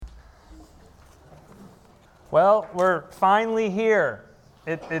Well, we're finally here.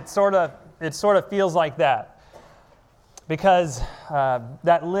 It sort of feels like that because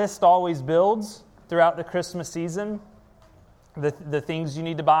that list always builds throughout the Christmas season. The things you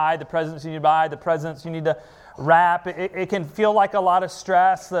need to buy, the presents you need to buy, the presents you need to wrap. It can feel like a lot of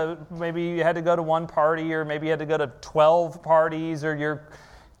stress. Maybe you had to go to one party, or maybe you had to go to 12 parties, or your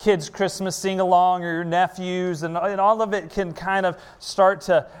kids' Christmas sing-along, or your nephews, and all of it can kind of start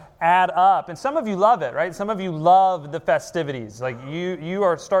to add up. And some of you love it, right? Some of you love the festivities. Like you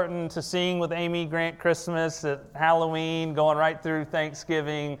are starting to sing with Amy Grant Christmas at Halloween, going right through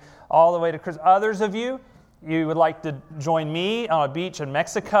Thanksgiving, all the way to Christmas. Others of you would like to join me on a beach in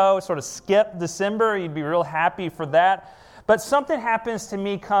Mexico, sort of skip December. You'd be real happy for that. But something happens to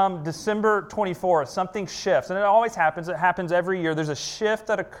me come December 24th. Something shifts. And it always happens. It happens every year. There's a shift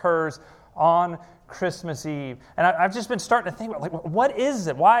that occurs on Christmas Eve. And I've just been starting to think about, like, what is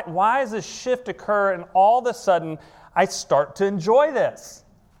it? Why does this shift occur? And all of a sudden, I start to enjoy this.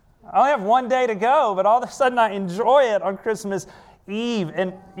 I only have one day to go, but all of a sudden I enjoy it on Christmas Eve.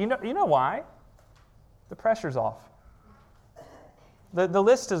 And you know why? The pressure's off. The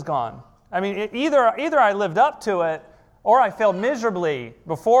list is gone. I mean, either I lived up to it, or I failed miserably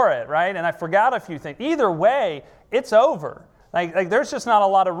before it, right? And I forgot a few things. Either way, it's over. Like there's just not a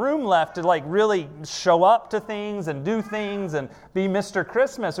lot of room left to really show up to things and do things and be Mr.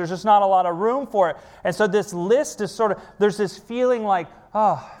 Christmas. There's just not a lot of room for it. And so this list is there's this feeling like,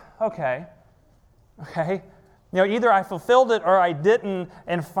 oh, okay. Either I fulfilled it or I didn't,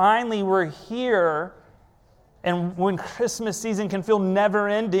 and finally we're here. And when Christmas season can feel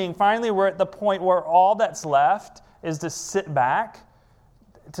never-ending, finally we're at the point where all that's left is to sit back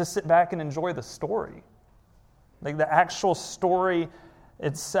and enjoy the story. Like the actual story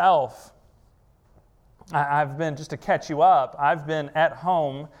itself. I've been, just to catch you up, I've been at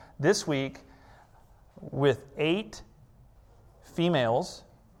home this week with 8 females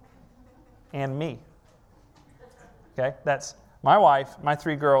and me. Okay, that's my wife, my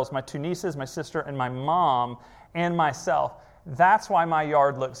 3 girls, my 2 nieces, my sister, and my mom, and myself. That's why my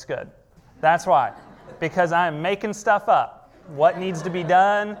yard looks good. That's why. Because I'm making stuff up. What needs to be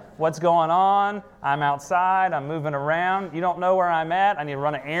done? What's going on? I'm outside. I'm moving around. You don't know where I'm at. I need to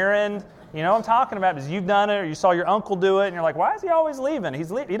run an errand. You know what I'm talking about because you've done it or you saw your uncle do it and you're like, why is he always leaving? He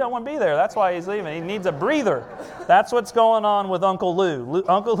don't want to be there. That's why he's leaving. He needs a breather. That's what's going on with Uncle Lou.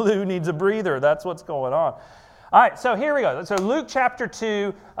 Uncle Lou needs a breather. That's what's going on. All right, so here we go. So Luke chapter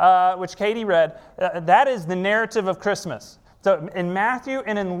 2, which Katie read, that is the narrative of Christmas. So in Matthew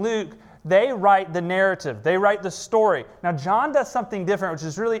and in Luke, they write the narrative. They write the story. Now, John does something different, which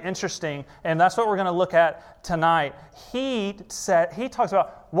is really interesting, and that's what we're going to look at tonight. He talks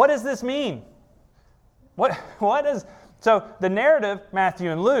about, what does this mean? So the narrative, Matthew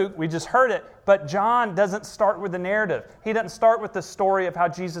and Luke, we just heard it, but John doesn't start with the narrative. He doesn't start with the story of how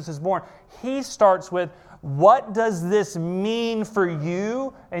Jesus is born. He starts with, what does this mean for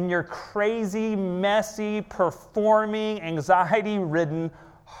you and your crazy, messy, performing, anxiety-ridden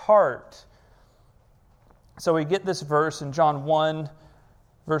heart? So we get this verse in John 1,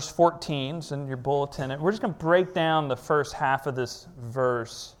 verse 14. It's in your bulletin. We're just going to break down the first half of this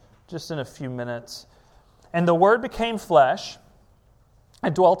verse just in a few minutes. And the Word became flesh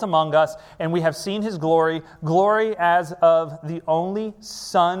and dwelt among us, and we have seen His glory as of the only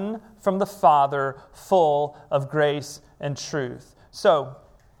Son from the Father, full of grace and truth. So,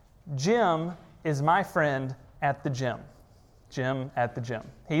 Jim is my friend at the gym. Jim at the gym.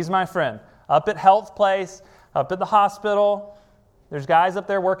 He's my friend. Up at Health Place, up at the hospital. There's guys up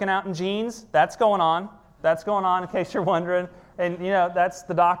there working out in jeans. That's going on. That's going on in case you're wondering. And that's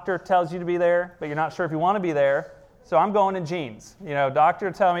the doctor tells you to be there, but you're not sure if you want to be there. So I'm going in jeans.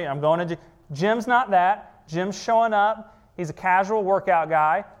 Doctor tell me I'm going in jeans. Jim's not that. Jim's showing up. He's a casual workout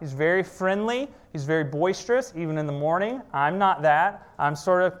guy. He's very friendly. He's very boisterous, even in the morning. I'm not that. I'm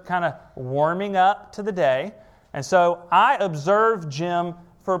sort of kind of warming up to the day. And so I observe Jim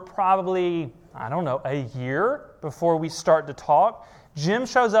for probably, a year before we start to talk. Jim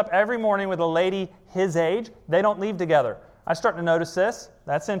shows up every morning with a lady his age. They don't leave together. I start to notice this.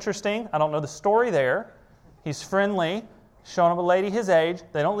 That's interesting. I don't know the story there. He's friendly, showing up with a lady his age.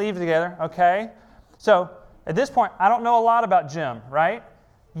 They don't leave together, okay? So at this point, I don't know a lot about Jim, right?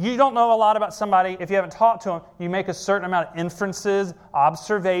 You don't know a lot about somebody if you haven't talked to him. You make a certain amount of inferences,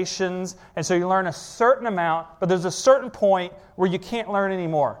 observations, and so you learn a certain amount, but there's a certain point where you can't learn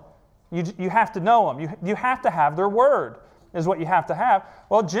anymore. You have to know them. You have to have their word is what you have to have.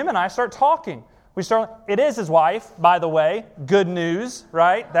 Well, Jim and I start talking. It is his wife, by the way. Good news,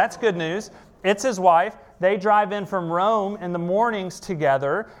 right? That's good news. It's his wife. They drive in from Rome in the mornings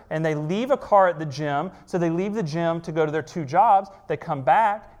together, and they leave a car at the gym. So they leave the gym to go to their 2 jobs. They come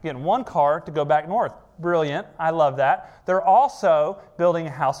back, get in one car to go back north. Brilliant. I love that. They're also building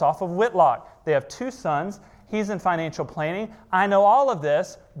a house off of Whitlock. They have 2 sons. He's in financial planning. I know all of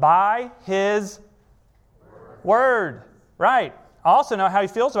this by his word. Right. I also know how he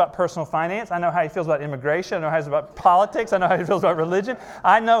feels about personal finance. I know how he feels about immigration. I know how he feels about politics. I know how he feels about religion.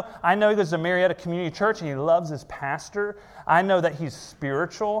 I know he goes to Marietta Community Church and he loves his pastor. I know that he's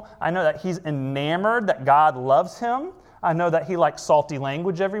spiritual. I know that he's enamored that God loves him. I know that he likes salty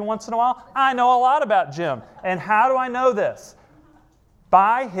language every once in a while. I know a lot about Jim. And how do I know this?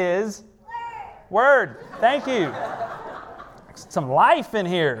 By his word. Thank you. Some life in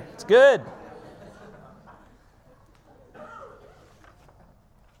here. It's good.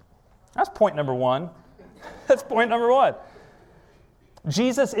 That's point number 1. That's point number 1.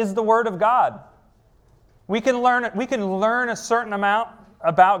 Jesus is the Word of God. We can learn a certain amount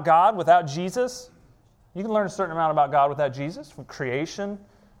about God without Jesus. You can learn a certain amount about God without Jesus, from creation.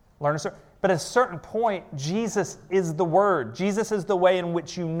 But at a certain point, Jesus is the Word. Jesus is the way in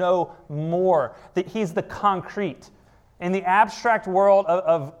which you know more. That He's the concrete. In the abstract world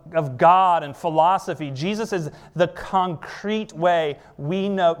of God and philosophy, Jesus is the concrete way we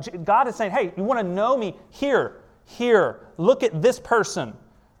know. God is saying, hey, you want to know me? Here, look at this person.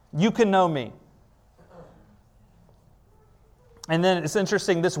 You can know me. And then it's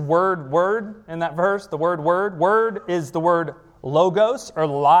interesting, this word in that verse, the word is the word logos or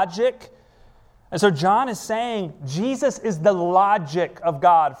logic. And so John is saying Jesus is the logic of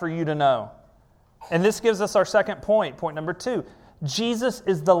God for you to know. And this gives us our second point, point number 2. Jesus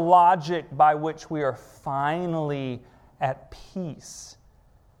is the logic by which we are finally at peace.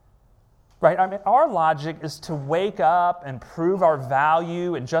 Right? I mean, our logic is to wake up and prove our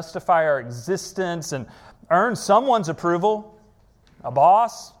value and justify our existence and earn someone's approval. A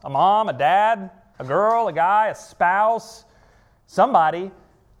boss, a mom, a dad, a girl, a guy, a spouse, somebody.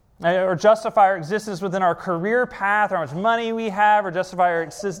 Or justify our existence within our career path, or how much money we have, or justify our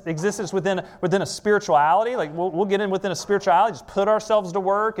existence within a spirituality. Like we'll get in within a spirituality, just put ourselves to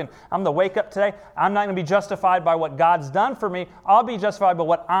work, and I'm going to wake up today. I'm not going to be justified by what God's done for me. I'll be justified by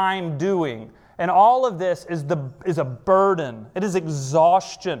what I'm doing. And all of this is a burden. It is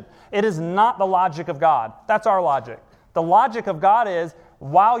exhaustion. It is not the logic of God. That's our logic. The logic of God is,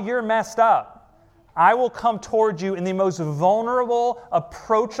 while you're messed up, I will come toward you in the most vulnerable,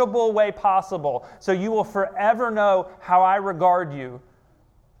 approachable way possible, so you will forever know how I regard you.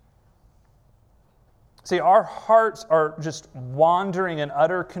 See, our hearts are just wandering in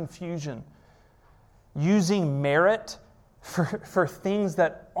utter confusion, using merit for things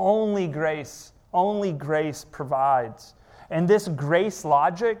that only grace provides. And this grace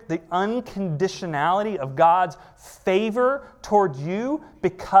logic, the unconditionality of God's favor toward you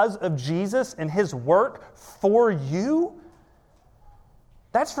because of Jesus and His work for you,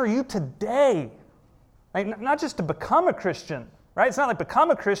 that's for you today. Like, not just to become a Christian, right? It's not like become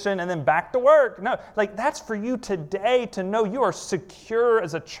a Christian and then back to work. No, like that's for you today to know you are secure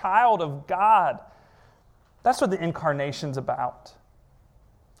as a child of God. That's what the incarnation's about.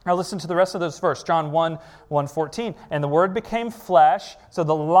 Now listen to the rest of this verse, John 1:14. And the Word became flesh, so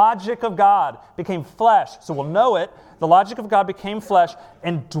the logic of God became flesh, so we'll know it. The logic of God became flesh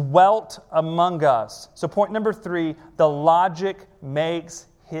and dwelt among us. So point number 3, the logic makes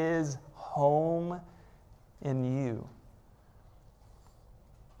His home in you.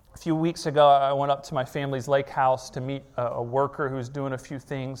 A few weeks ago, I went up to my family's lake house to meet a worker who was doing a few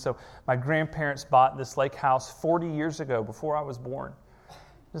things. So my grandparents bought this lake house 40 years ago, before I was born.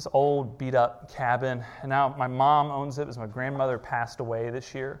 This old beat-up cabin. And now my mom owns it because my grandmother passed away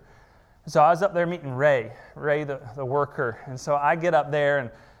this year. So I was up there meeting Ray the worker. And so I get up there, and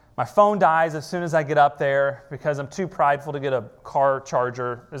my phone dies as soon as I get up there because I'm too prideful to get a car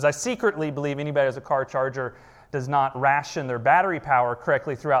charger. As I secretly believe anybody who has a car charger does not ration their battery power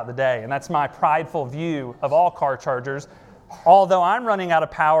correctly throughout the day. And that's my prideful view of all car chargers, although I'm running out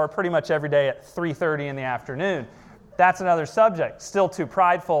of power pretty much every day at 3:30 in the afternoon. That's another subject. Still too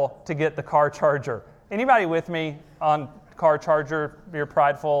prideful to get the car charger. Anybody with me on car charger? You're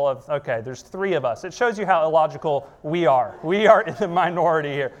prideful of, okay, there's 3 of us. It shows you how illogical we are. We are in the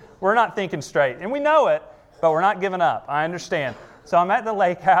minority here. We're not thinking straight. And we know it, but we're not giving up. I understand. So I'm at the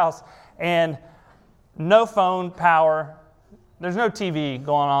lake house, and no phone power. There's no TV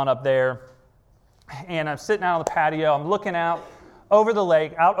going on up there. And I'm sitting out on the patio. I'm looking out over the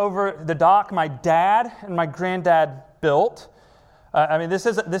lake, out over the dock my dad and my granddad built. This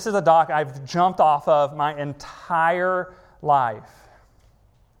is a dock I've jumped off of my entire life.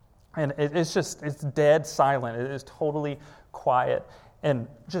 And it's dead silent. It is totally quiet. And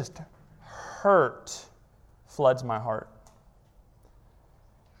just hurt floods my heart.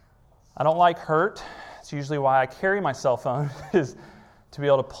 I don't like hurt. It's usually why I carry my cell phone, is to be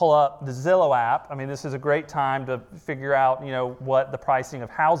able to pull up the Zillow app. I mean, this is a great time to figure out, what the pricing of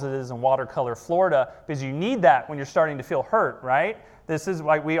houses is in Watercolor, Florida, because you need that when you're starting to feel hurt, right? This is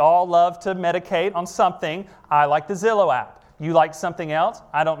like we all love to medicate on something. I like the Zillow app. You like something else?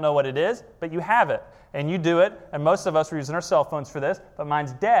 I don't know what it is, but you have it. And you do it, and most of us are using our cell phones for this, but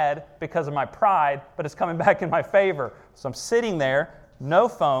mine's dead because of my pride, but it's coming back in my favor. So I'm sitting there, no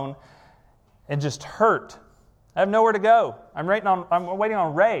phone, and just hurt. I have nowhere to go. I'm waiting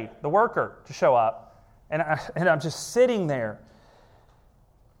on Ray, the worker, to show up, and I'm just sitting there.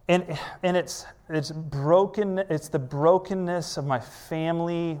 And it's broken. It's the brokenness of my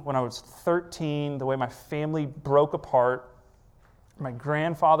family when I was 13, the way my family broke apart. My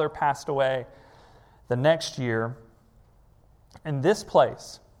grandfather passed away the next year. And this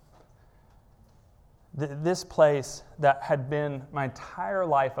place that had been my entire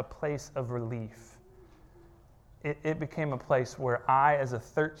life a place of relief, it became a place where I, as a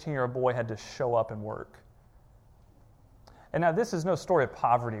 13-year-old boy, had to show up and work. And now this is no story of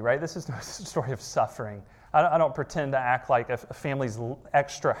poverty, right? This is no story of suffering. I don't pretend to act like a family's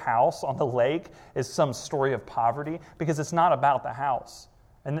extra house on the lake is some story of poverty, because it's not about the house.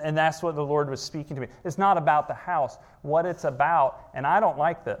 And that's what the Lord was speaking to me. It's not about the house. What it's about, and I don't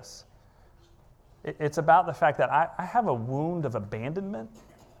like this, it's about the fact that I have a wound of abandonment.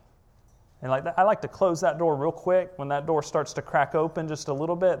 And I like to close that door real quick. When that door starts to crack open just a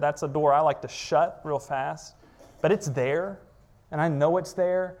little bit, that's a door I like to shut real fast. But it's there, and I know it's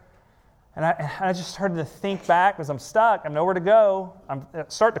there. And I just started to think back because I'm stuck. I have nowhere to go. I'm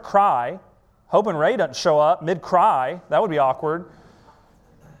starting to cry, hoping Ray doesn't show up mid-cry. That would be awkward.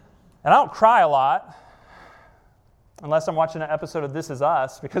 And I don't cry a lot unless I'm watching an episode of This Is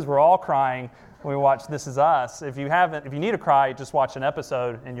Us, because we're all crying when we watch This Is Us. If you need to cry, just watch an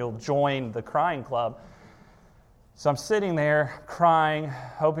episode and you'll join the crying club. So I'm sitting there crying,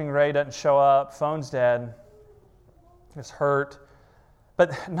 hoping Ray doesn't show up. Phone's dead. Just hurt.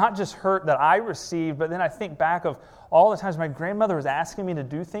 But not just hurt that I received, but then I think back of all the times my grandmother was asking me to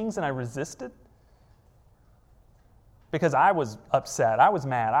do things and I resisted. Because I was upset, I was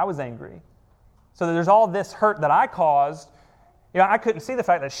mad, I was angry. So there's all this hurt that I caused. I couldn't see the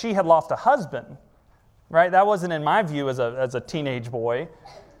fact that she had lost a husband, right? That wasn't in my view as a teenage boy.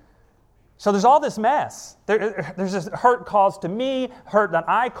 So there's all this mess. There's this hurt caused to me, hurt that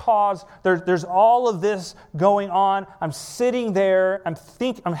I caused. There's all of this going on. I'm sitting there. I'm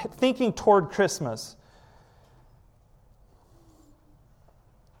thinking toward Christmas.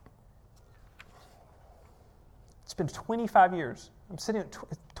 It's been 25 years. I'm sitting at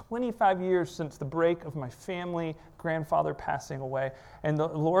 25 years since the break of my family, grandfather passing away. And the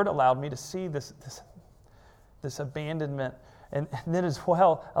Lord allowed me to see this abandonment. And then as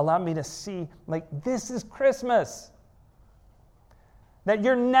well, allowed me to see, this is Christmas. That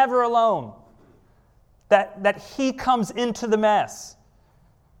you're never alone. That He comes into the mess.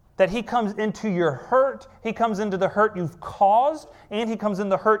 That He comes into your hurt. He comes into the hurt you've caused. And He comes in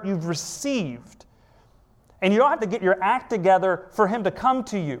the hurt you've received. And you don't have to get your act together for Him to come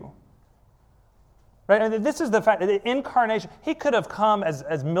to you. Right? And this is the fact that the incarnation, He could have come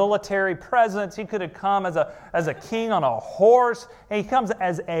as military presence. He could have come as a king on a horse. And He comes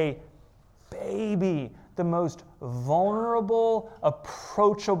as a baby, the most vulnerable,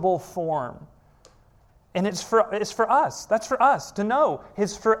 approachable form. And it's for us. That's for us to know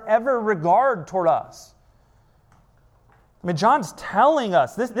His forever regard toward us. I mean, John's telling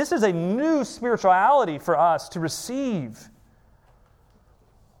us this is a new spirituality for us to receive.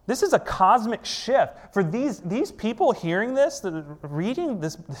 This is a cosmic shift. For these people hearing this, reading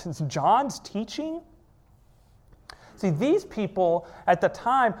this John's teaching, see, these people at the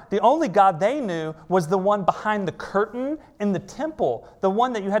time, the only God they knew was the one behind the curtain in the temple, the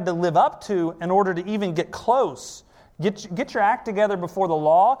one that you had to live up to in order to even get close. Get your act together before the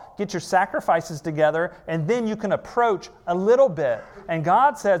law, get your sacrifices together, and then you can approach a little bit. And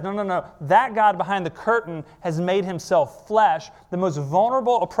God says, no, that God behind the curtain has made Himself flesh, the most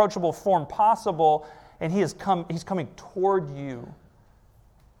vulnerable, approachable form possible, and He's coming toward you.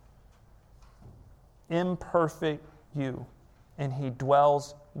 Imperfect you. And He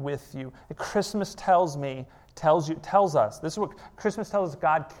dwells with you. And Christmas tells us, this is what Christmas tells us,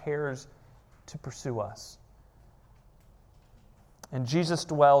 God cares to pursue us. And Jesus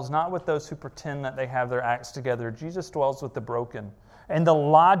dwells not with those who pretend that they have their acts together. Jesus dwells with the broken. And the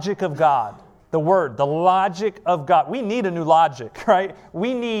logic of God, The Word, the logic of God. We need a new logic, right?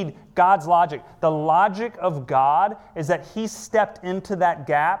 We need God's logic. The logic of God is that He stepped into that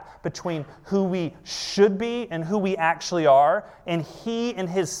gap between who we should be and who we actually are, and He, in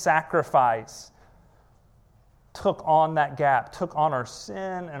His sacrifice, took on that gap, took on our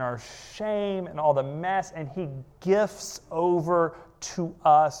sin and our shame and all the mess, and He gifts over to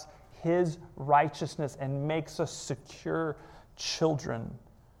us His righteousness and makes us secure children,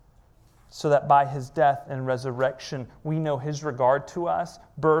 so that by His death and resurrection, we know His regard to us,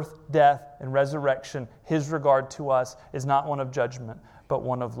 birth, death, and resurrection, His regard to us is not one of judgment, but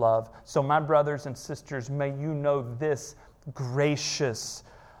one of love. So my brothers and sisters, may you know this gracious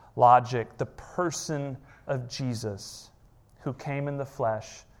logic, the person of Jesus, who came in the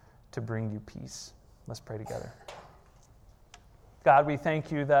flesh to bring you peace. Let's pray together. God, we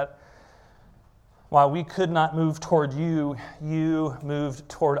thank you that while we could not move toward you, you moved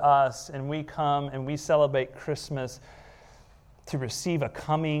toward us, and we come and we celebrate Christmas to receive a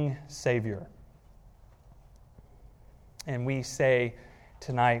coming Savior. And we say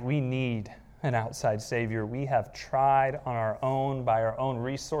tonight, we need an outside Savior. We have tried on our own, by our own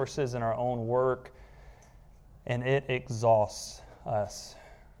resources and our own work, and it exhausts us.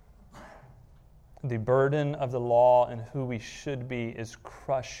 The burden of the law and who we should be is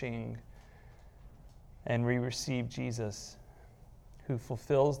crushing. And we receive Jesus, who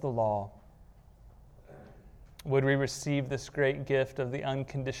fulfills the law. Would we receive this great gift of the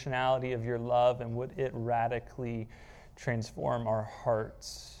unconditionality of your love, and would it radically transform our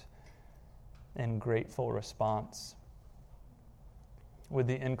hearts in grateful response? Would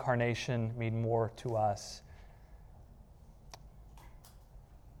the incarnation mean more to us?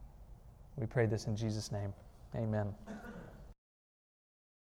 We pray this in Jesus' name. Amen.